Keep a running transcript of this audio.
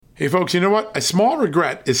Hey folks, you know what? A small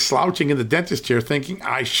regret is slouching in the dentist chair thinking,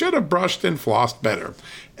 I should have brushed and flossed better.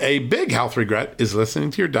 A big health regret is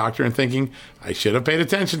listening to your doctor and thinking, I should have paid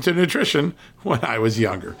attention to nutrition when I was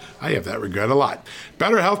younger. I have that regret a lot.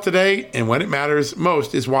 Better health today, and when it matters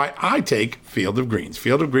most, is why I take Field of Greens.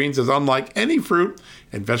 Field of Greens is unlike any fruit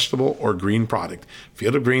and vegetable or green product.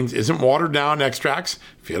 Field of Greens isn't watered down extracts.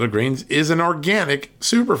 Field of Greens is an organic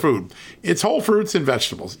superfood. It's whole fruits and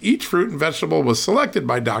vegetables. Each fruit and vegetable was selected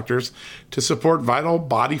by doctors to support vital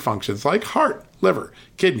body functions like heart, liver,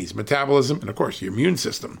 kidneys, metabolism, and of course, your immune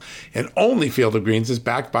system. And only Field of Greens is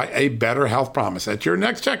backed by a better health promise. At your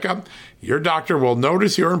next checkup, your doctor will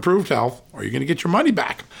notice your improved health, or you're going to get your money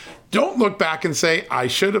back. Don't look back and say, I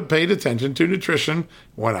should have paid attention to nutrition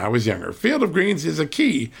when I was younger. Field of Greens is a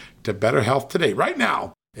key to better health today, right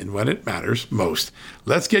now, and when it matters most.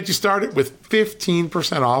 Let's get you started with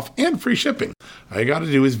 15% off and free shipping. All you got to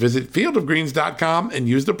do is visit fieldofgreens.com and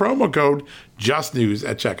use the promo code JUSTNEWS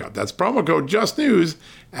at checkout. That's promo code JUSTNEWS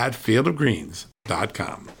at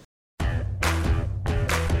fieldofgreens.com.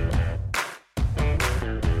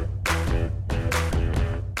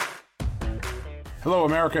 Hello,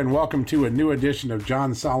 America, and welcome to a new edition of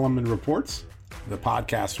John Solomon Reports, the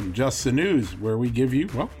podcast from Just the News, where we give you,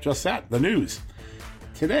 well, just that, the news.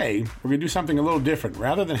 Today, we're going to do something a little different.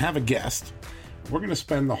 Rather than have a guest, we're going to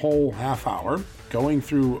spend the whole half hour going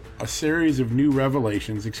through a series of new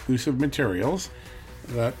revelations, exclusive materials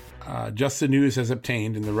that Just the News has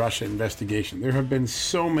obtained in the Russia investigation. There have been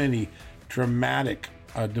so many dramatic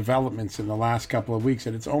developments in the last couple of weeks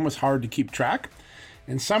that it's almost hard to keep track.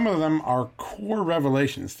 And some of them are core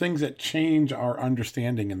revelations, things that change our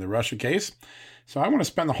understanding in the Russia case. So I want to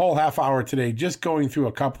spend the whole half hour today just going through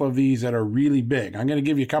a couple of these that are really big. I'm going to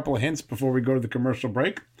give you a couple of hints before we go to the commercial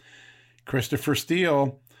break. Christopher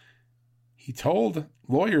Steele, he told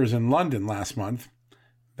lawyers in London last month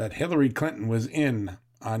that Hillary Clinton was in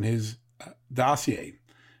on his dossier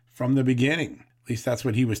from the beginning. At least that's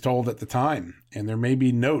what he was told at the time. And there may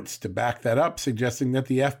be notes to back that up, suggesting that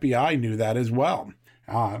the FBI knew that as well.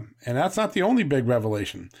 And that's not the only big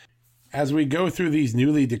revelation. As we go through these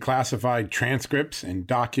newly declassified transcripts and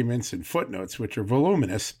documents and footnotes, which are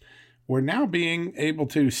voluminous, we're now being able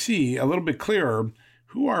to see a little bit clearer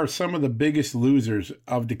who are some of the biggest losers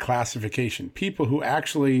of declassification, people who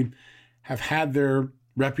actually have had their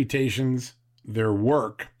reputations, their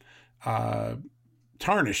work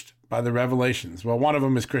tarnished by the revelations. Well, one of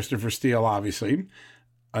them is Christopher Steele, obviously.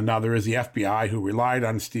 Another is the FBI, who relied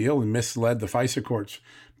on Steele and misled the FISA courts.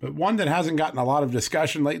 But one that hasn't gotten a lot of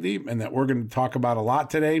discussion lately and that we're going to talk about a lot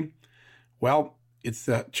today, well, it's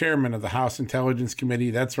the chairman of the House Intelligence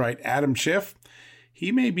Committee. That's right, Adam Schiff.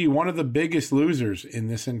 He may be one of the biggest losers in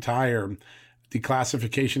this entire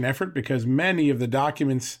declassification effort because many of the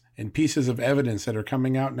documents and pieces of evidence that are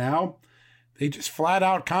coming out now, they just flat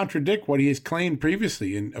out contradict what he has claimed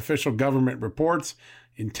previously in official government reports,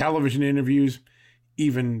 in television interviews,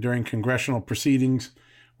 even during congressional proceedings.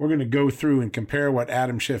 We're going to go through and compare what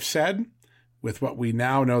Adam Schiff said with what we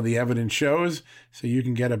now know the evidence shows, so you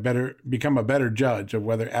can become a better judge of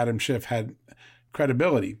whether Adam Schiff had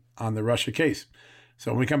credibility on the Russia case.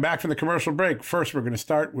 So when we come back from the commercial break, first we're going to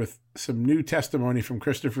start with some new testimony from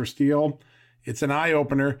Christopher Steele. It's an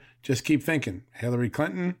eye-opener. Just keep thinking. Hillary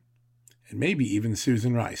Clinton and maybe even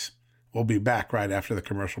Susan Rice. We'll be back right after the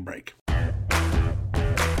commercial break.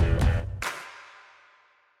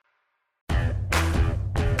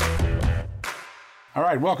 All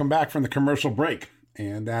right, welcome back from the commercial break.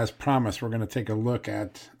 And as promised, we're going to take a look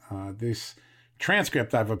at this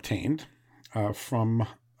transcript I've obtained from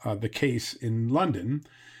the case in London,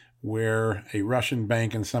 where a Russian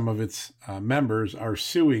bank and some of its members are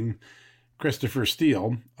suing Christopher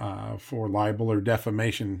Steele for libel or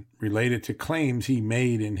defamation related to claims he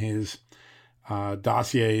made in his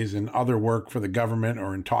dossiers and other work for the government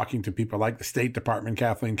or in talking to people like the State Department,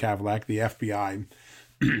 Kathleen Kavalak, the FBI.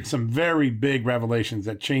 Some very big revelations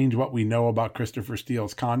that change what we know about Christopher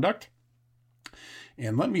Steele's conduct.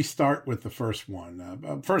 And let me start with the first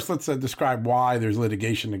one. First, let's describe why there's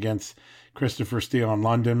litigation against Christopher Steele in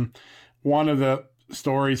London. One of the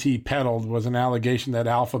stories he peddled was an allegation that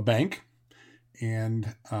Alfa Bank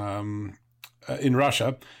and in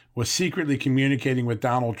Russia was secretly communicating with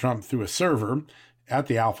Donald Trump through a server at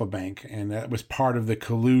the Alfa Bank, and that was part of the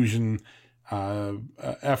collusion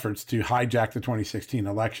efforts to hijack the 2016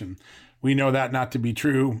 election. We know that not to be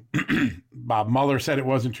true. Bob Mueller said it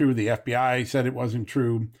wasn't true. The FBI said it wasn't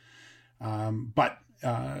true. But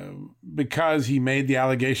because he made the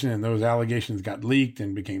allegation and those allegations got leaked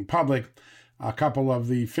and became public, a couple of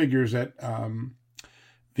the figures that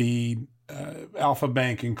the Alpha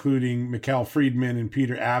Bank, including Mikhail Friedman and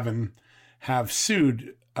Peter Avin, have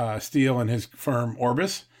sued Steele and his firm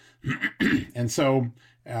Orbis. And so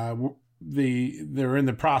they're in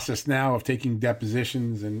the process now of taking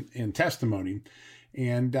depositions and testimony.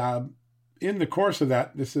 And in the course of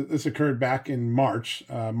that, this occurred back in March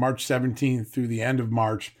 17th through the end of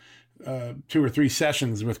March, 2 or 3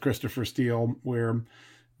 sessions with Christopher Steele, where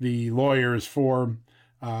the lawyers for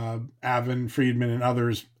Avin, Friedman, and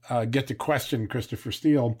others get to question Christopher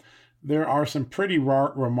Steele. There are some pretty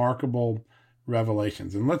remarkable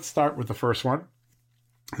revelations. And let's start with the first one.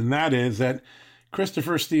 And that is that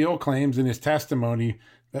Christopher Steele claims in his testimony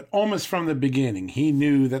that almost from the beginning, he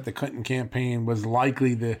knew that the Clinton campaign was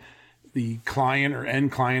likely the client or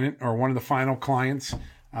end client or one of the final clients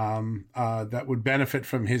that would benefit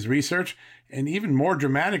from his research. And even more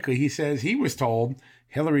dramatically, he says he was told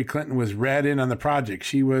Hillary Clinton was read in on the project.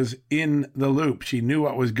 She was in the loop. She knew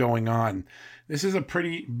what was going on. This is a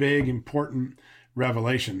pretty big, important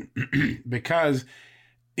revelation because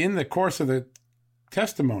in the course of the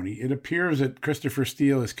testimony, it appears that Christopher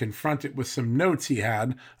Steele is confronted with some notes he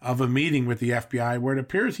had of a meeting with the FBI where it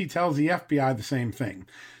appears he tells the FBI the same thing.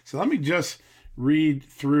 So let me just read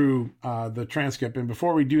through the transcript. And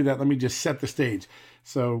before we do that, let me just set the stage.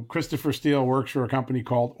 So Christopher Steele works for a company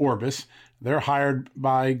called Orbis. They're hired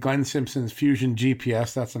by Glenn Simpson's Fusion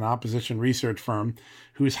GPS, that's an opposition research firm,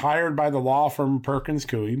 who's hired by the law firm Perkins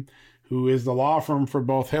Coie, who is the law firm for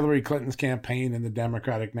both Hillary Clinton's campaign and the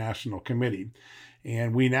Democratic National Committee.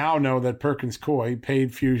 And we now know that Perkins Coie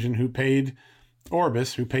paid Fusion, who paid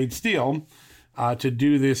Orbis, who paid Steele, to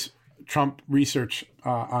do this Trump research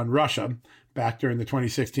on Russia back during the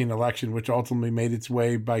 2016 election, which ultimately made its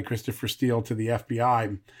way by Christopher Steele to the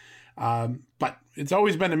FBI. But it's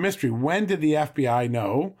always been a mystery. When did the FBI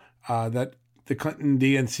know that the Clinton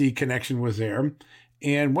DNC connection was there?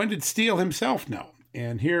 And when did Steele himself know?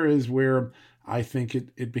 And here is where I think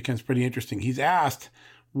it becomes pretty interesting. He's asked,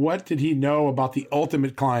 what did he know about the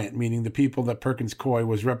ultimate client, meaning the people that Perkins Coie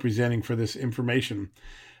was representing for this information?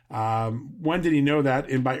 When did he know that?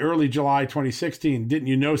 And by early July 2016, didn't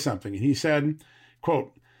you know something? And he said,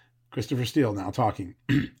 quote, Christopher Steele now talking,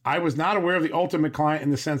 I was not aware of the ultimate client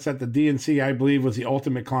in the sense that the DNC, I believe, was the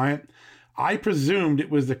ultimate client. I presumed it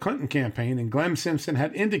was the Clinton campaign, and Glenn Simpson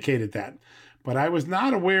had indicated that. But I was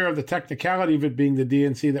not aware of the technicality of it being the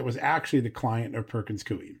DNC that was actually the client of Perkins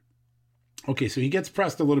Coie. Okay, so he gets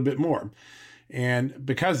pressed a little bit more. And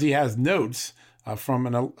because he has notes from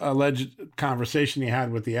an alleged conversation he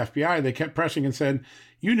had with the FBI, they kept pressing and said,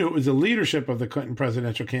 you knew it was the leadership of the Clinton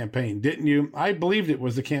presidential campaign, didn't you? I believed it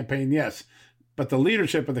was the campaign, yes. But the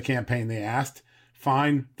leadership of the campaign, they asked.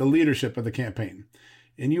 Fine, the leadership of the campaign.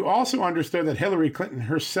 And you also understood that Hillary Clinton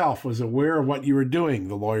herself was aware of what you were doing,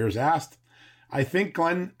 the lawyers asked. I think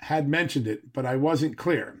Glenn had mentioned it, but I wasn't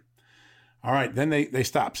clear. All right, then they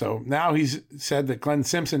stopped. So now he's said that Glenn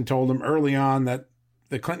Simpson told him early on that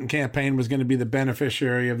the Clinton campaign was going to be the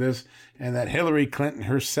beneficiary of this and that Hillary Clinton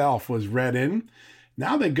herself was read in.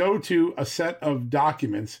 Now they go to a set of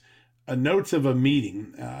documents, notes of a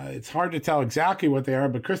meeting. It's hard to tell exactly what they are,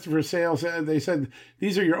 but Christopher Steele said, they said,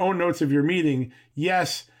 these are your own notes of your meeting.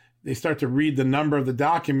 Yes, they start to read the number of the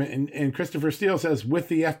document, and Christopher Steele says, with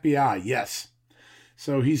the FBI, yes.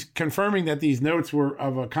 So he's confirming that these notes were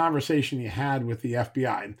of a conversation he had with the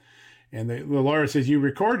FBI. And the lawyer says, you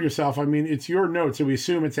record yourself. I mean, it's your notes, so we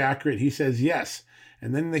assume it's accurate. He says, yes.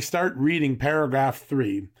 And then they start reading paragraph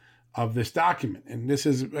 3 of this document. And this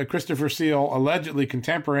is Christopher Steele allegedly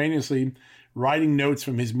contemporaneously writing notes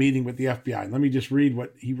from his meeting with the FBI. And let me just read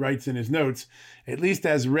what he writes in his notes, at least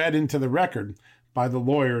as read into the record by the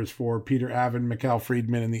lawyers for Peter Avin, Mikhail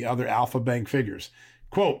Friedman, and the other Alpha Bank figures.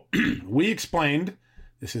 Quote, we explained,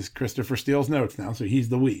 this is Christopher Steele's notes now, so he's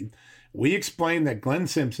the we explained that Glenn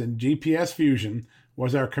Simpson, GPS Fusion,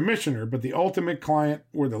 was our commissioner, but the ultimate client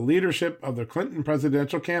were the leadership of the Clinton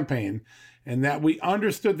presidential campaign, and that we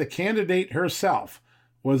understood the candidate herself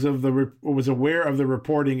was aware of the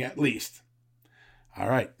reporting at least. All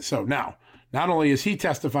right, so now, not only is he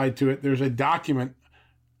testified to it, there's a document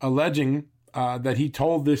alleging that he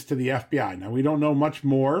told this to the FBI. Now, we don't know much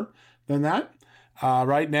more than that.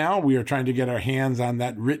 Right now, we are trying to get our hands on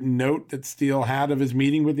that written note that Steele had of his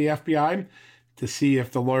meeting with the FBI to see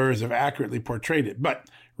if the lawyers have accurately portrayed it. But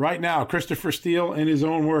right now, Christopher Steele, in his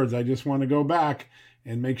own words, I just want to go back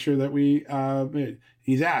and make sure that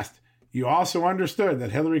he's asked, you also understood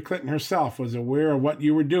that Hillary Clinton herself was aware of what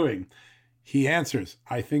you were doing. He answers,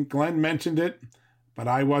 I think Glenn mentioned it, but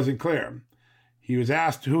I wasn't clear. He was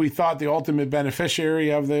asked who he thought the ultimate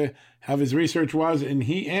beneficiary of his research was, and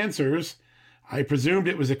he answers, I presumed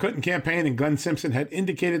it was the Clinton campaign, and Glenn Simpson had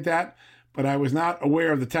indicated that, but I was not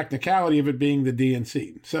aware of the technicality of it being the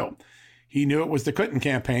DNC. So he knew it was the Clinton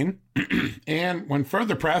campaign. And when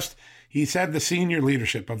further pressed, he said the senior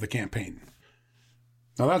leadership of the campaign.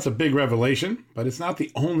 Now, that's a big revelation, but it's not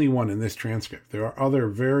the only one in this transcript. There are other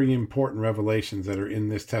very important revelations that are in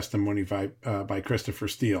this testimony by Christopher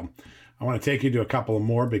Steele. I want to take you to a couple of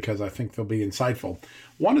more because I think they'll be insightful.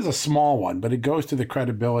 One is a small one, but it goes to the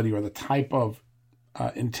credibility or the type of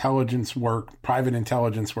intelligence work, private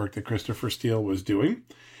intelligence work that Christopher Steele was doing.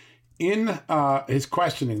 In his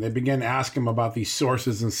questioning, they began to ask him about these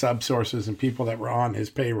sources and sub-sources and people that were on his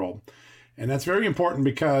payroll. And that's very important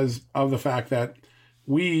because of the fact that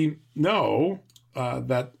we know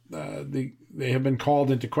that they have been called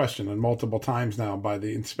into question on multiple times now by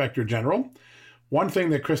the Inspector General. One thing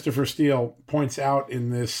that Christopher Steele points out in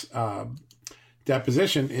this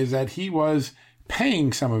deposition is that he was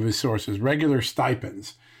paying some of his sources regular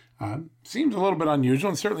stipends. Seems a little bit unusual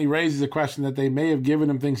and certainly raises the question that they may have given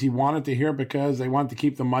him things he wanted to hear because they wanted to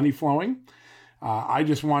keep the money flowing. I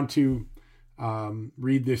just want to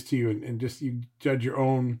read this to you and just you judge your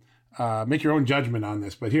own, make your own judgment on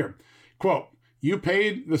this. But here, quote, "You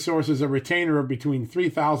paid the sources a retainer of between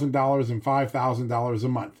 $3,000 and $5,000 a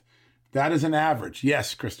month. That is an average."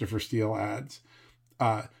 Yes, Christopher Steele adds.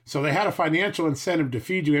 "So they had a financial incentive to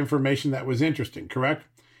feed you information that was interesting, correct?"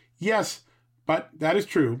 "Yes, but that is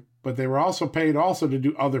true. But they were also paid also to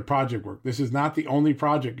do other project work. This is not the only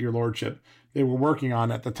project, Your Lordship, they were working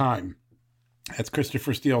on at the time." That's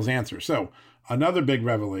Christopher Steele's answer. So another big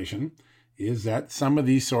revelation is that some of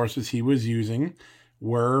these sources he was using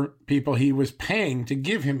were people he was paying to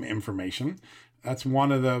give him information. That's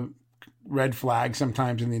one of the red flags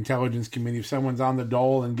sometimes in the intelligence community. If someone's on the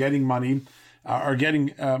dole and getting money or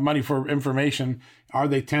getting money for information, are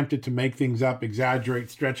they tempted to make things up, exaggerate,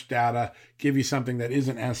 stretch data, give you something that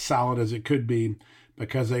isn't as solid as it could be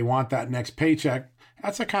because they want that next paycheck?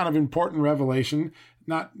 That's a kind of important revelation,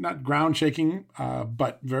 not ground shaking,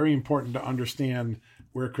 but very important to understand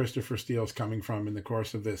where Christopher Steele is coming from in the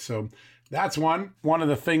course of this. So that's one of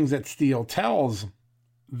the things that Steele tells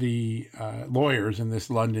the lawyers in this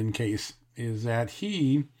London case is that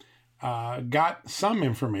he got some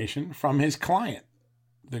information from his client,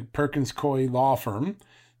 the Perkins Coie law firm,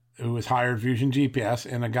 who has hired Fusion GPS,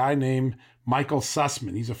 and a guy named Michael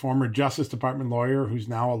Sussman. He's a former Justice Department lawyer who's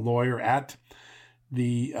now a lawyer at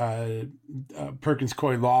the Perkins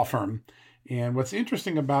Coie law firm. And what's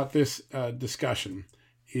interesting about this discussion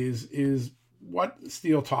is what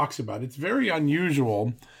Steele talks about. It's very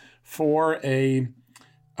unusual for a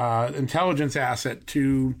intelligence asset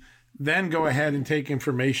to then go ahead and take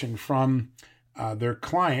information from their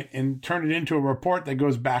client and turn it into a report that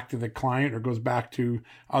goes back to the client or goes back to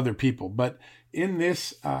other people. But in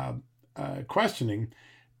this questioning,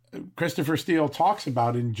 Christopher Steele talks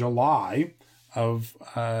about in July of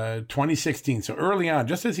 2016. So early on,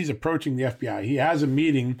 just as he's approaching the FBI, he has a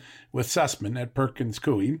meeting with Sussman at Perkins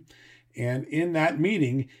Coie. And in that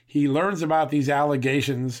meeting, he learns about these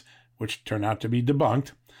allegations, which turn out to be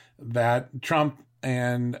debunked, that Trump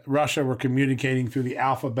and Russia were communicating through the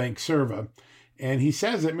Alpha Bank server. And he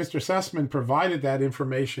says that Mr. Sussman provided that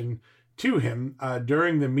information to him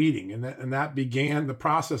during the meeting. And that began the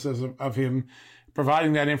process of him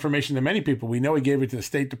providing that information to many people. We know he gave it to the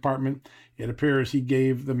State Department. It appears he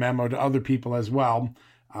gave the memo to other people as well,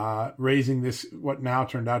 raising this, what now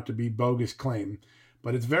turned out to be bogus claim.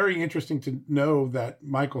 But it's very interesting to know that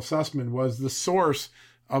Michael Sussman was the source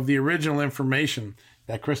of the original information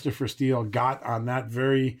that Christopher Steele got on that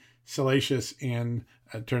very salacious and,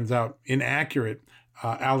 it turns out, inaccurate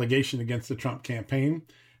allegation against the Trump campaign.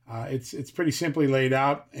 It's pretty simply laid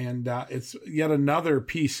out, and it's yet another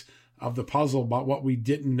piece of the puzzle about what we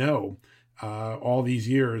didn't know all these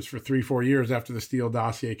years, for 3-4 years after the Steele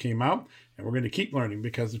dossier came out. And we're going to keep learning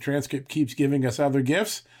because the transcript keeps giving us other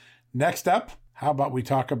gifts. Next up, how about we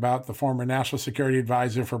talk about the former National Security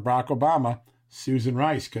Advisor for Barack Obama, Susan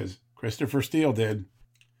Rice, because Christopher Steele did.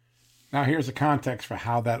 Now here's the context for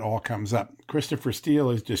how that all comes up. Christopher Steele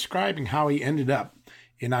is describing how he ended up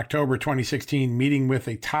in October 2016 meeting with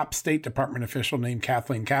a top State Department official named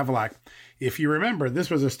Kathleen Kavalak. If you remember, this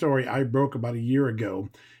was a story I broke about a year ago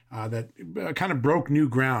that kind of broke new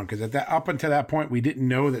ground, because up until that point, we didn't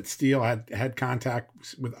know that Steele had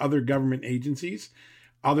contact with other government agencies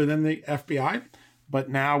other than the FBI. But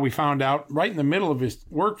now we found out right in the middle of his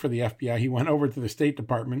work for the FBI, he went over to the State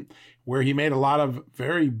Department where he made a lot of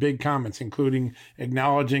very big comments, including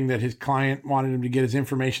acknowledging that his client wanted him to get his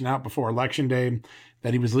information out before Election Day,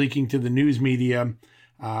 that he was leaking to the news media,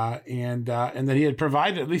 and that he had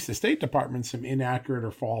provided at least the State Department some inaccurate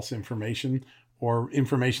or false information, or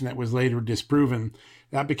information that was later disproven.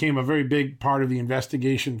 That became a very big part of the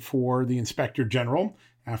investigation for the Inspector General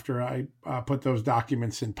after I put those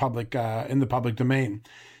documents in the public domain.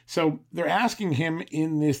 So they're asking him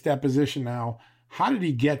in this deposition now, how did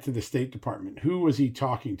he get to the State Department? Who was he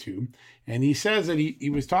talking to? And he says that he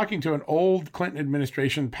was talking to an old Clinton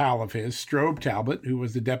administration pal of his, Strobe Talbott, who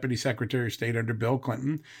was the Deputy Secretary of State under Bill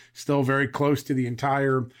Clinton, still very close to the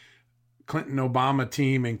entire Clinton-Obama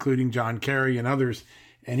team, including John Kerry and others.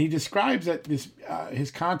 And he describes that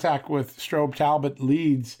his contact with Strobe Talbott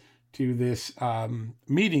leads to this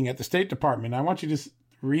meeting at the State Department. I want you to just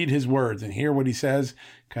read his words and hear what he says,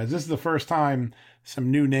 because this is the first time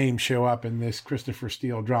some new names show up in this Christopher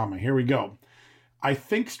Steele drama. Here we go. I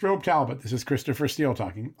think Strobe Talbott, this is Christopher Steele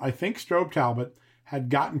talking, I think Strobe Talbott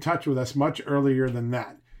had got in touch with us much earlier than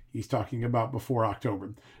that. He's talking about before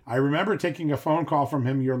October. I remember taking a phone call from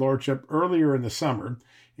him, Your Lordship, earlier in the summer,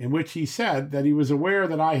 in which he said that he was aware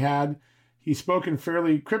that he spoke in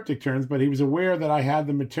fairly cryptic terms, but he was aware that I had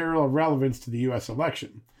the material of relevance to the U.S.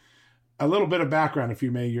 election. A little bit of background, if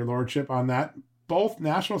you may, Your Lordship, on that. Both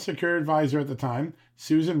National Security Advisor at the time,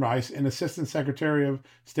 Susan Rice, and Assistant Secretary of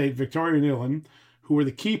State Victoria Nuland, who were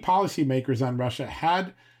the key policymakers on Russia,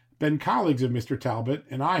 had been colleagues of Mr. Talbott,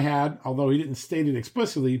 and I had, although he didn't state it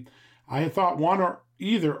explicitly, I had thought one or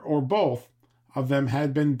either or both of them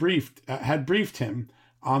had briefed him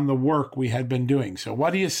on the work we had been doing. So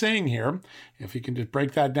what he is saying here, if you can just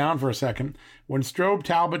break that down for a second, when Strobe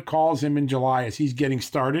Talbott calls him in July as he's getting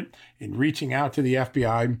started in reaching out to the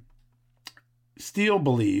FBI, Steele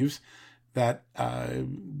believes that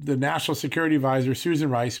the National Security Advisor, Susan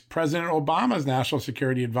Rice, President Obama's National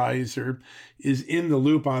Security Advisor, is in the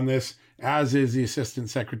loop on this, as is the Assistant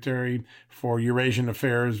Secretary for Eurasian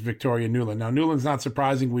Affairs, Victoria Nuland. Now, Nuland's not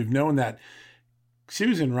surprising. We've known that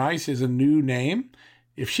Susan Rice is a new name.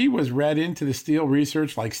 If she was read into the Steele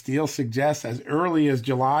research, like Steele suggests, as early as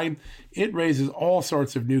July, it raises all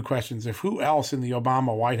sorts of new questions of who else in the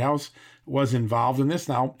Obama White House was involved in this.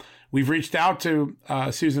 Now, we've reached out to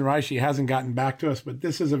Susan Rice. She hasn't gotten back to us, but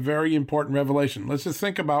this is a very important revelation. Let's just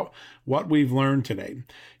think about what we've learned today.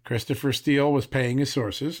 Christopher Steele was paying his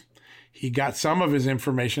sources. He got some of his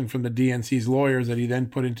information from the DNC's lawyers that he then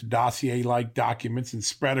put into dossier-like documents and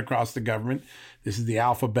spread across the government. This is the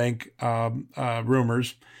Alpha Bank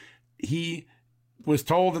rumors. He was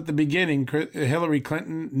told at the beginning Hillary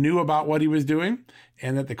Clinton knew about what he was doing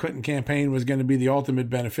and that the Clinton campaign was going to be the ultimate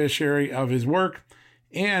beneficiary of his work.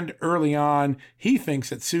 And early on, he thinks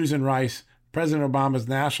that Susan Rice, President Obama's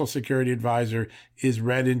National Security Advisor, is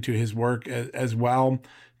read into his work as well.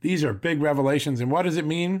 These are big revelations. And what does it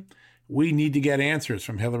mean? We need to get answers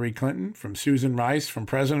from Hillary Clinton, from Susan Rice, from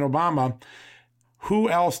President Obama. Who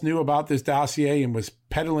else knew about this dossier and was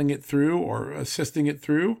peddling it through or assisting it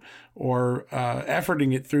through or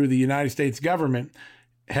efforting it through the United States government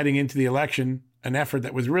heading into the election, an effort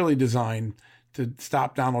that was really designed to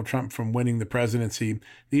stop Donald Trump from winning the presidency?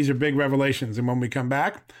 These are big revelations. And when we come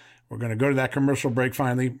back, we're going to go to that commercial break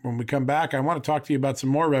finally. When we come back, I want to talk to you about some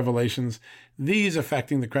more revelations, these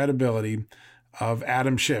affecting the credibility of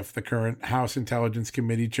Adam Schiff, the current House Intelligence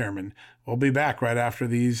Committee chairman. We'll be back right after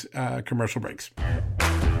these commercial breaks.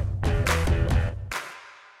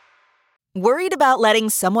 Worried about letting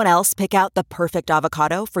someone else pick out the perfect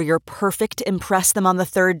avocado for your perfect impress them on the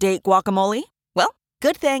third date guacamole? Well,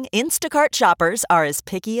 good thing Instacart shoppers are as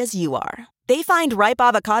picky as you are. They find ripe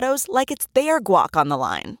avocados like it's their guac on the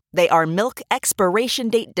line. They are milk expiration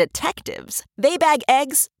date detectives. They bag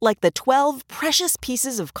eggs like the 12 precious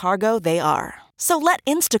pieces of cargo they are. So let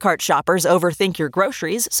Instacart shoppers overthink your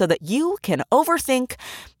groceries so that you can overthink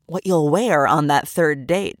what you'll wear on that third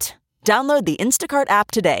date. Download the Instacart app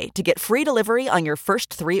today to get free delivery on your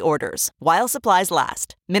first 3 orders, while supplies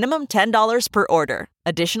last. Minimum $10 per order.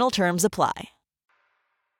 Additional terms apply.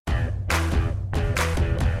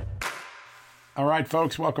 All right,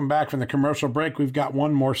 folks, welcome back from the commercial break. We've got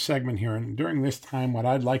one more segment here. And during this time, what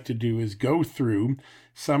I'd like to do is go through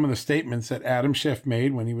some of the statements that Adam Schiff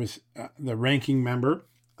made when he was the ranking member,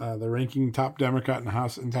 the ranking top Democrat in the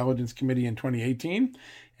House Intelligence Committee in 2018,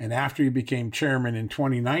 and after he became chairman in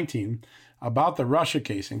 2019, about the Russia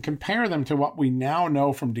case, and compare them to what we now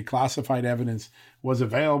know from declassified evidence was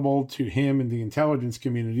available to him in the intelligence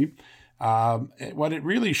community. What it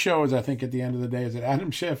really shows, I think, at the end of the day, is that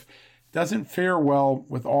Adam Schiff doesn't fare well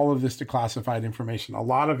with all of this declassified information. A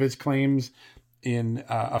lot of his claims in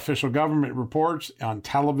official government reports, on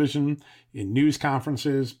television, in news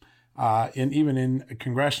conferences, even in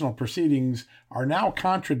congressional proceedings, are now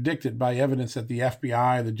contradicted by evidence that the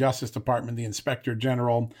FBI, the Justice Department, the Inspector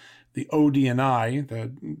General, the ODNI,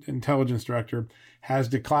 the Intelligence Director, has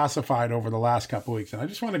declassified over the last couple of weeks. And I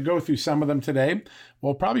just want to go through some of them today.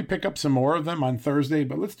 We'll probably pick up some more of them on Thursday,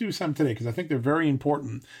 but let's do some today because I think they're very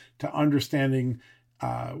important to understanding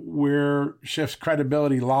where Schiff's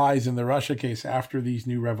credibility lies in the Russia case after these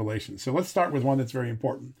new revelations. So let's start with one that's very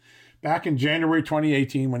important. Back in January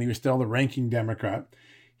 2018, when he was still the ranking Democrat,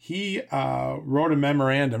 he wrote a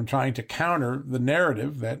memorandum trying to counter the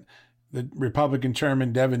narrative that the Republican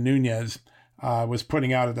chairman, Devin Nunes, was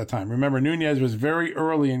putting out at that time. Remember, Nunes was very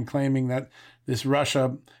early in claiming that this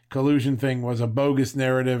Russia collusion thing was a bogus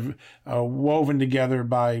narrative woven together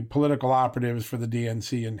by political operatives for the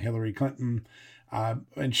DNC and Hillary Clinton.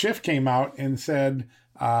 And Schiff came out and said,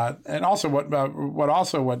 and also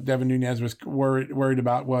what Devin Nunes was worried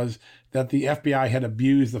about was that the FBI had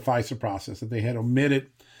abused the FISA process, that they had omitted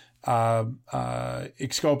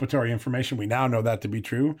exculpatory information. We now know that to be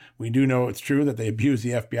true. We do know it's true that they abused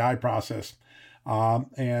the FBI process,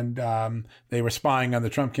 and they were spying on the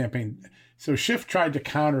Trump campaign. So Schiff tried to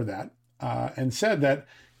counter that and said that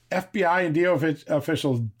FBI and DOJ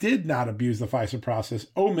officials did not abuse the FISA process,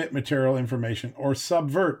 omit material information, or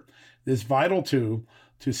subvert this vital tool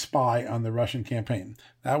to spy on the Russian campaign.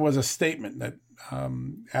 That was a statement that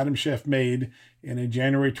Adam Schiff made in a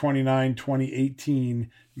January 29,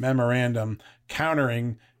 2018 memorandum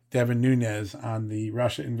countering Devin Nunes on the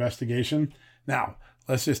Russia investigation. Now,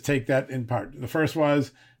 let's just take that in part. The first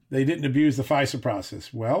was they didn't abuse the FISA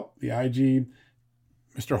process. Well, the IG,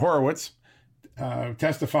 Mr. Horowitz,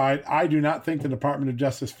 testified, I do not think the Department of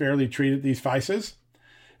Justice fairly treated these FISAs.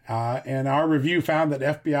 And our review found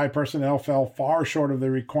that FBI personnel fell far short of the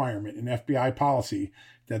requirement in FBI policy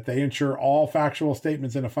that they ensure all factual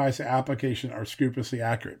statements in a FISA application are scrupulously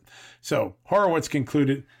accurate. So Horowitz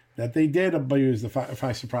concluded that they did abuse the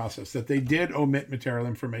FISA process, that they did omit material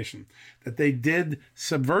information, that they did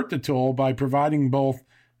subvert the tool by providing both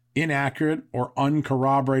inaccurate or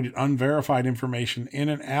uncorroborated, unverified information in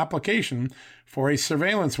an application for a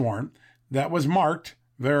surveillance warrant that was marked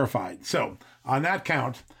verified. So on that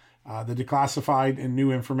count, the declassified and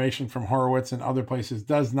new information from Horowitz and other places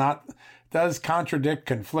does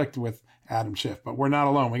conflict with Adam Schiff, but we're not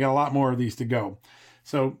alone. We got a lot more of these to go.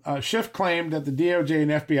 So Schiff claimed that the DOJ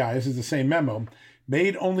and FBI, this is the same memo,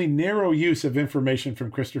 made only narrow use of information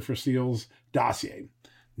from Christopher Steele's dossier.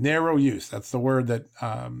 Narrow use, that's the word that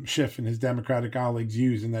Schiff and his Democratic colleagues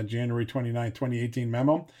used in that January 29, 2018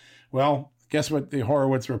 memo. Well, guess what the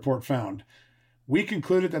Horowitz report found? We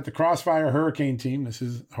concluded that the Crossfire Hurricane team, this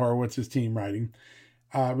is Horowitz's team writing,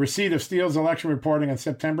 receipt of Steele's election reporting on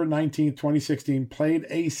September 19, 2016 played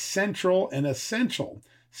a central and essential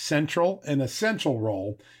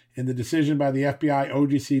role in the decision by the FBI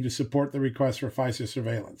OGC to support the request for FISA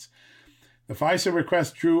surveillance. The FISA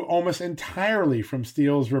request drew almost entirely from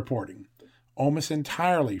Steele's reporting, and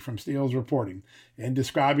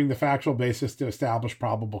describing the factual basis to establish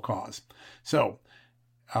probable cause. So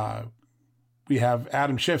we have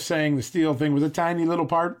Adam Schiff saying the Steele thing was a tiny little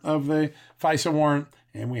part of the FISA warrant,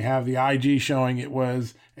 and we have the IG showing it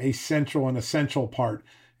was a central and essential part.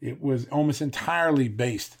 It was almost entirely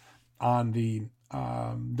based on the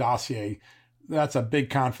dossier. That's a big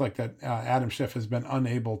conflict that Adam Schiff has been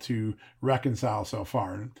unable to reconcile so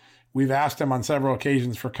far. And we've asked him on several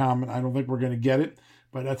occasions for comment. I don't think we're going to get it,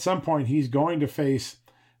 but at some point he's going to face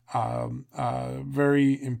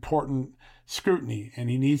very important scrutiny, and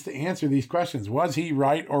he needs to answer these questions. Was he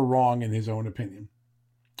right or wrong in his own opinion?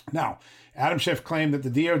 Now, Adam Schiff claimed that the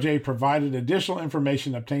DOJ provided additional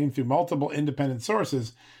information obtained through multiple independent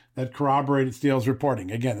sources that corroborated Steele's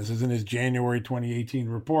reporting. Again, this is in his January 2018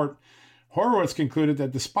 report. Horowitz concluded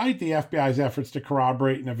that despite the FBI's efforts to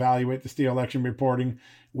corroborate and evaluate the Steele election reporting,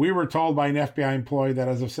 we were told by an FBI employee that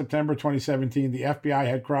as of September 2017, the FBI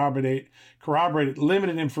had corroborated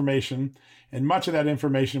limited information, and much of that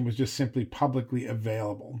information was just simply publicly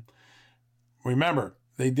available. Remember,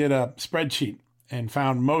 they did a spreadsheet and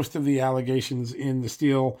found most of the allegations in the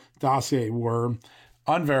Steele dossier were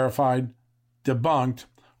unverified, debunked,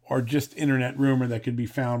 or just internet rumor that could be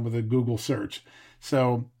found with a Google search.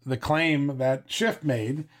 So the claim that Schiff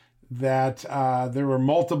made that there were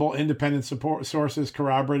multiple independent sources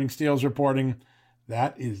corroborating Steele's reporting,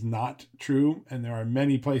 that is not true. And there are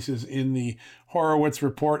many places in the Horowitz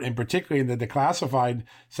report, and particularly in the declassified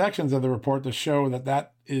sections of the report, to show that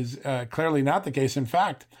that is clearly not the case. In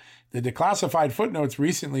fact, the declassified footnotes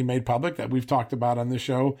recently made public that we've talked about on this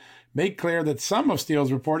show make clear that some of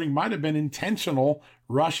Steele's reporting might have been intentional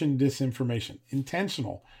Russian disinformation.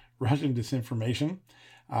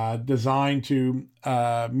 designed to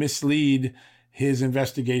mislead his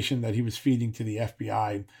investigation that he was feeding to the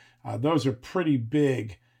FBI. Those are pretty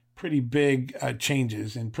big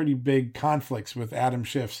changes and pretty big conflicts with Adam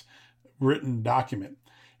Schiff's written document.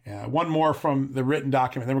 One more from the written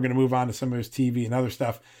document, then we're going to move on to some of his TV and other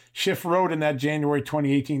stuff. Schiff wrote in that January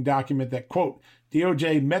 2018 document that, quote,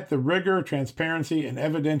 DOJ met the rigor, transparency, and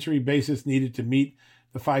evidentiary basis needed to meet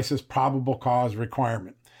the FISA's probable cause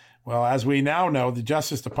requirement. Well, as we now know, the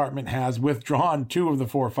Justice Department has withdrawn 2 of the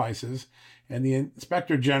 4 FISAs, and the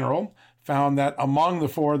Inspector General found that among the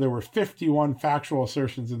 4, there were 51 factual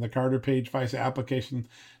assertions in the Carter Page FISA application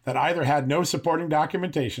that either had no supporting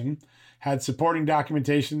documentation, had supporting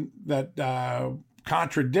documentation that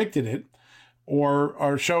contradicted it,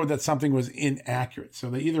 or showed that something was inaccurate. So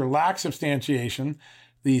they either lack substantiation,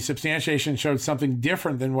 the substantiation showed something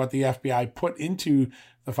different than what the FBI put into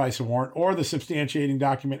the FISA warrant, or the substantiating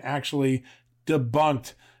document actually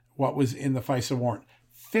debunked what was in the FISA warrant.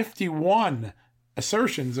 51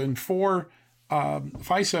 assertions in 4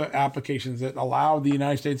 FISA applications that allowed the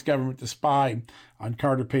United States government to spy on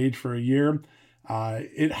Carter Page for a year.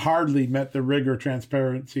 It hardly met the rigor,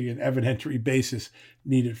 transparency, and evidentiary basis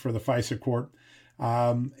needed for the FISA court.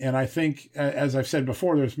 And I think, as I've said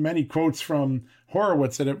before, there's many quotes from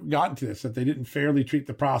Horowitz that have gotten to this, that they didn't fairly treat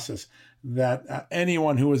the process, that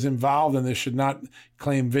anyone who was involved in this should not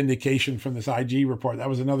claim vindication from this IG report. That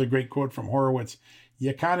was another great quote from Horowitz.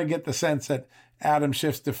 You kind of get the sense that Adam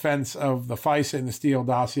Schiff's defense of the FISA and the Steele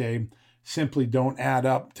dossier simply don't add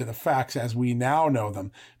up to the facts as we now know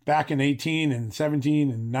them. Back in 18 and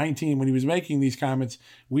 17 and 19, when he was making these comments,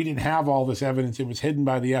 we didn't have all this evidence. It was hidden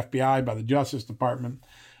by the FBI, by the Justice Department,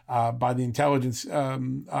 by the intelligence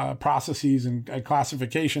processes and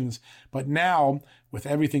classifications. But now, with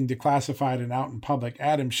everything declassified and out in public,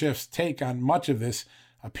 Adam Schiff's take on much of this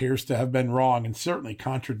appears to have been wrong and certainly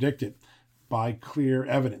contradicted by clear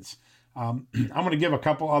evidence. I'm going to give a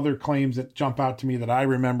couple other claims that jump out to me that I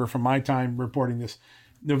remember from my time reporting this.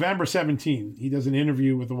 November 17, he does an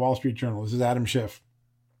interview with the Wall Street Journal. This is Adam Schiff.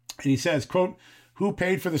 And he says, quote, who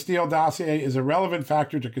paid for the Steele dossier is a relevant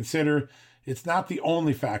factor to consider. It's not the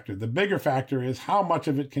only factor. The bigger factor is how much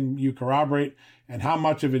of it can you corroborate and how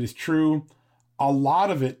much of it is true. A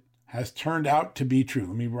lot of it has turned out to be true.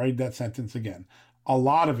 Let me write that sentence again. A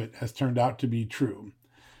lot of it has turned out to be true.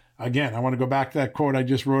 Again, I want to go back to that quote I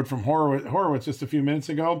just wrote from Horowitz just a few minutes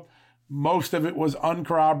ago. Most of it was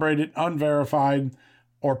uncorroborated, unverified,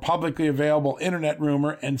 or publicly available internet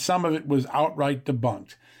rumor, and some of it was outright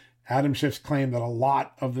debunked. Adam Schiff's claim that a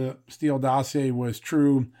lot of the Steele dossier was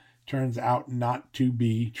true turns out not to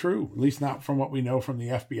be true, at least not from what we know from the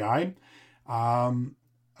FBI.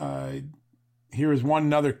 Here is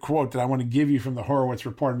one other quote that I want to give you from the Horowitz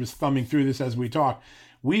report. I'm just thumbing through this as we talk.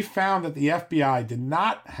 We found that the FBI did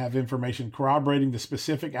not have information corroborating the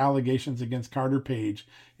specific allegations against Carter Page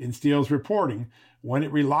in Steele's reporting when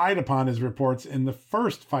it relied upon his reports in the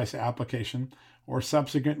first FISA application or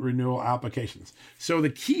subsequent renewal applications. So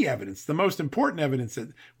the key evidence, the most important evidence that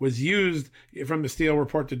was used from the Steele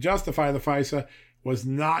report to justify the FISA was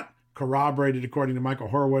not corroborated according to Michael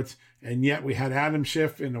Horowitz, and yet we had Adam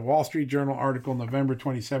Schiff in the Wall Street Journal article in November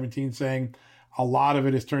 2017 saying a lot of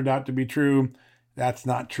it has turned out to be true. That's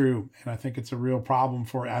not true, and I think it's a real problem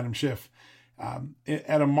for Adam Schiff.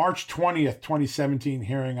 At a March 20th, 2017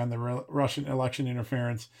 hearing on the Russian election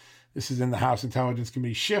interference, this is in the House Intelligence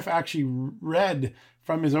Committee, Schiff actually read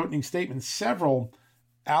from his opening statement several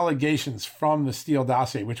allegations from the Steele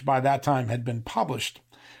dossier, which by that time had been published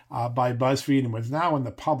by BuzzFeed and was now in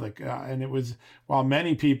the public. And it was, while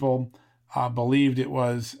many people believed it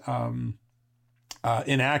was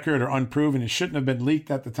inaccurate or unproven, it shouldn't have been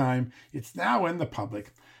leaked at the time, it's now in the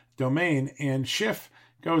public domain. And Schiff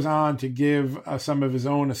goes on to give some of his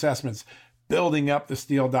own assessments, building up the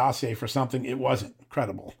Steele dossier for something it wasn't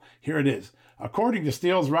credible. Here it is. According to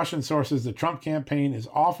Steele's Russian sources, the Trump campaign is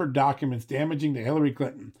offered documents damaging to Hillary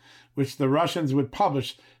Clinton, which the Russians would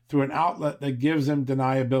publish through an outlet that gives them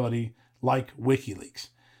deniability, like WikiLeaks.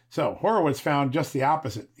 So Horowitz found just the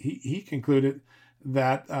opposite. He concluded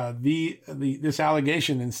that this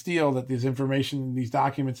allegation in Steele, that this information, these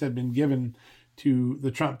documents had been given to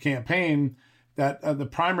the Trump campaign, that the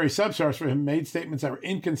primary subsource for him made statements that were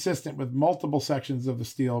inconsistent with multiple sections of the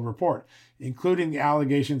Steele report, including the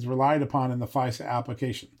allegations relied upon in the FISA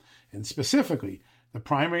application. And specifically, the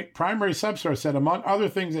primary subsource said, among other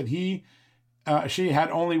things, that she had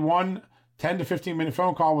only one 10 to 15 minute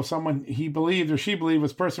phone call with someone he believed or she believed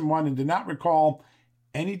was person one and did not recall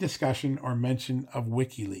any discussion or mention of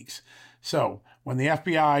WikiLeaks. So when the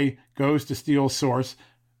FBI goes to Steele's source,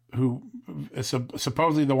 who is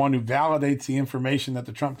supposedly the one who validates the information that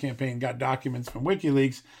the Trump campaign got documents from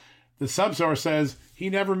WikiLeaks, the subsource says he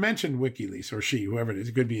never mentioned WikiLeaks, or she, whoever it is.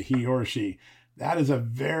 It could be a he or a she. That is a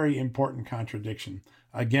very important contradiction.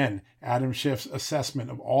 Again, Adam Schiff's assessment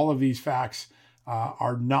of all of these facts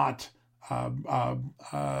are not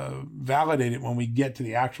validated when we get to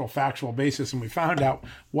the actual factual basis, and we found out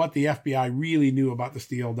what the FBI really knew about the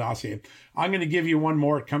Steele dossier. I'm going to give you one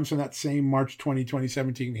more. It comes from that same March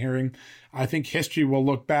 2017 hearing. I think history will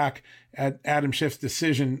look back at Adam Schiff's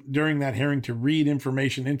decision during that hearing to read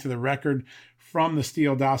information into the record from the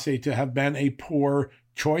Steele dossier to have been a poor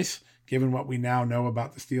choice, given what we now know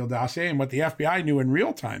about the Steele dossier and what the FBI knew in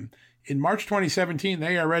real time. In March 2017,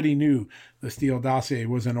 they already knew the Steele dossier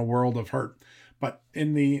was in a world of hurt. But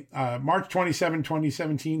in the March 27,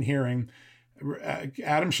 2017 hearing,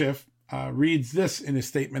 Adam Schiff reads this in his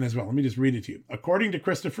statement as well. Let me just read it to you. According to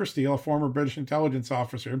Christopher Steele, a former British intelligence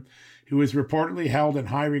officer who is reportedly held in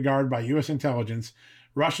high regard by U.S. intelligence,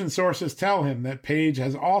 Russian sources tell him that Page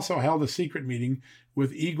has also held a secret meeting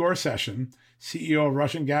with Igor Sechin, CEO of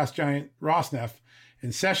Russian gas giant Rosneft,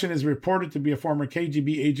 and Sechin is reported to be a former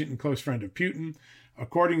KGB agent and close friend of Putin.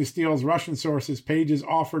 According to Steele's Russian sources, Page is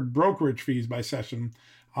offered brokerage fees by Sechin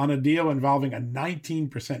on a deal involving a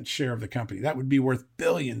 19% share of the company. That would be worth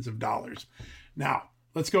billions of dollars. Now,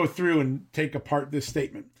 let's go through and take apart this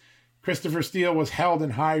statement. Christopher Steele was held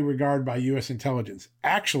in high regard by U.S. intelligence.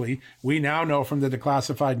 Actually, we now know from the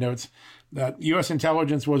declassified notes that U.S.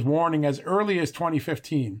 intelligence was warning as early as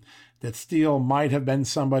 2015 that Steele might have been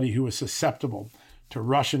somebody who was susceptible to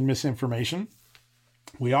Russian misinformation.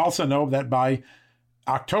 We also know that by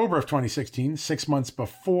October of 2016, 6 months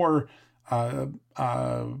before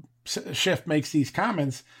Schiff makes these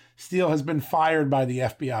comments, Steele has been fired by the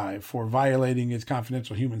FBI for violating his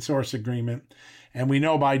confidential human source agreement. And we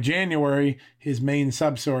know by January, his main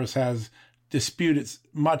subsource has disputed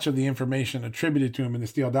much of the information attributed to him in the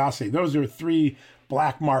Steele dossier. Those are three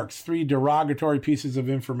black marks, three derogatory pieces of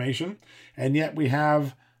information. And yet we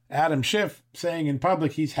have Adam Schiff saying in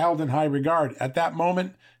public he's held in high regard. At that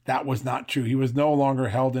moment, that was not true. He was no longer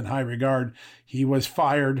held in high regard. He was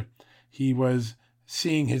fired. He was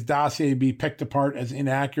seeing his dossier be picked apart as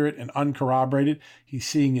inaccurate and uncorroborated. He's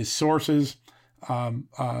seeing his sources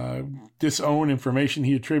disown information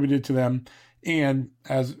he attributed to them. And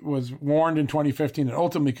as was warned in 2015 and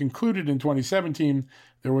ultimately concluded in 2017,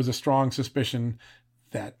 there was a strong suspicion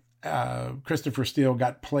that Christopher Steele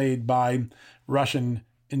got played by Russian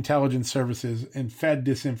intelligence services and fed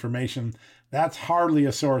disinformation. That's hardly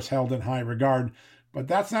a source held in high regard, but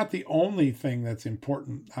that's not the only thing that's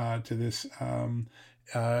important to this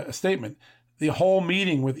statement. The whole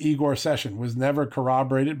meeting with Igor Sechin was never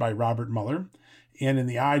corroborated by Robert Mueller. And in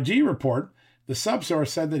the IG report, the subsource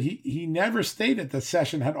said that he never stated that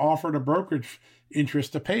Sechin had offered a brokerage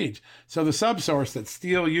interest to Page. So the subsource that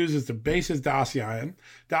Steele uses to base his dossier on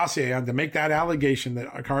to make that allegation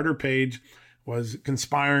that Carter Page was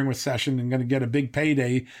conspiring with Sechin and going to get a big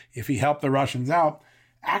payday if he helped the Russians out.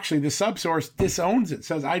 Actually, the subsource disowns it,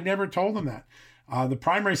 says, I never told him that. The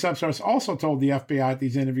primary subsource also told the FBI at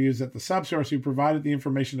these interviews that the subsource who provided the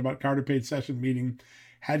information about Carter Page Sechin meeting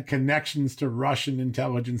had connections to Russian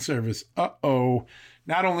intelligence service. Uh-oh.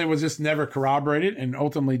 Not only was this never corroborated and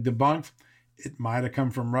ultimately debunked, it might have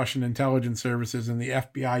come from Russian intelligence services, and the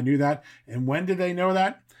FBI knew that. And when did they know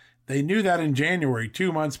that? They knew that in January,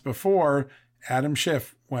 2 months before Adam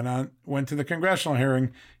Schiff went to the congressional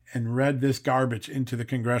hearing and read this garbage into the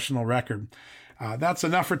congressional record. That's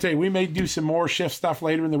enough for today. We may do some more Schiff stuff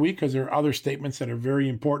later in the week because there are other statements that are very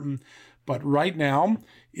important. But right now,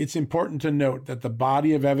 it's important to note that the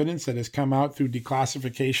body of evidence that has come out through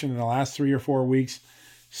declassification in the last 3 or 4 weeks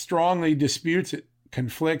strongly disputes, it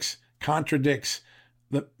conflicts, contradicts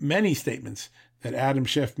the many statements that Adam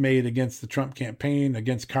Schiff made against the Trump campaign,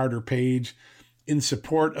 against Carter Page, in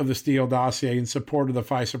support of the Steele dossier, in support of the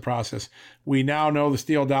FISA process. We now know the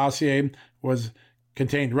Steele dossier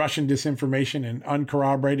contained Russian disinformation and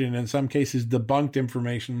uncorroborated and in some cases debunked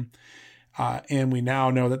information. And we now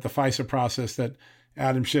know that the FISA process that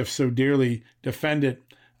Adam Schiff so dearly defended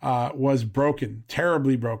was broken,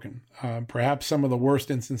 terribly broken, perhaps some of the worst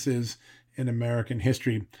instances in American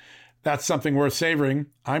history. That's something worth savoring.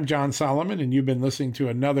 I'm John Solomon, and you've been listening to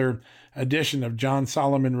another edition of John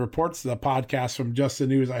Solomon Reports, the podcast from Just the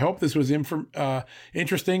News. I hope this was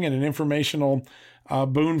interesting and an informational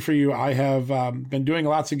boon for you. I have been doing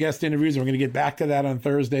lots of guest interviews, and we're going to get back to that on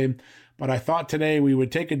Thursday. But I thought today we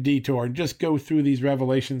would take a detour and just go through these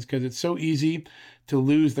revelations because it's so easy to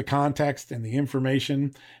lose the context and the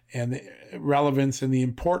information and the relevance and the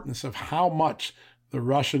importance of how much the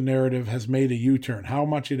Russian narrative has made a U-turn, how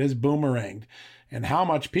much it has boomeranged, and how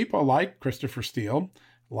much people like Christopher Steele,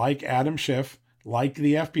 like Adam Schiff, like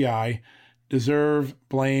the FBI, deserve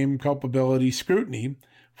blame, culpability, scrutiny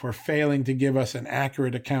for failing to give us an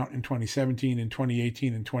accurate account in 2017, in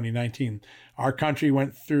 2018, and 2019. Our country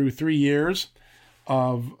went through 3 years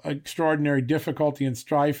of extraordinary difficulty and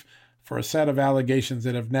strife for a set of allegations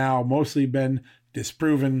that have now mostly been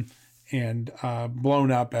disproven and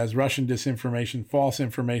blown up as Russian disinformation, false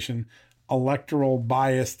information, electoral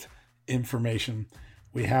biased information.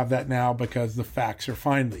 We have that now because the facts are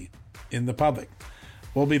finally in the public.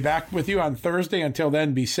 We'll be back with you on Thursday. Until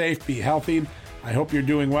then, be safe, be healthy. I hope you're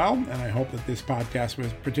doing well, and I hope that this podcast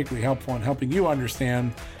was particularly helpful in helping you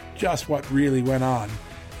understand just what really went on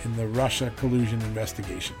in the Russia collusion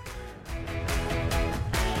investigation.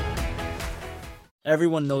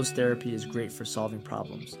 Everyone knows therapy is great for solving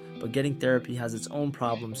problems, but getting therapy has its own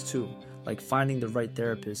problems too, like finding the right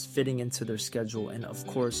therapist, fitting into their schedule, and of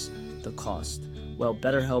course, the cost. Well,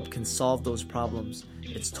 BetterHelp can solve those problems.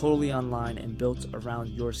 It's totally online and built around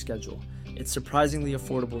your schedule. It's surprisingly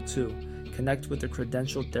affordable too. Connect with a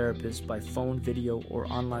credentialed therapist by phone, video, or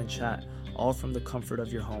online chat, all from the comfort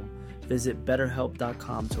of your home. Visit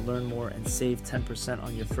BetterHelp.com to learn more and save 10%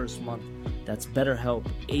 on your first month. That's BetterHelp,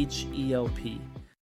 H-E-L-P.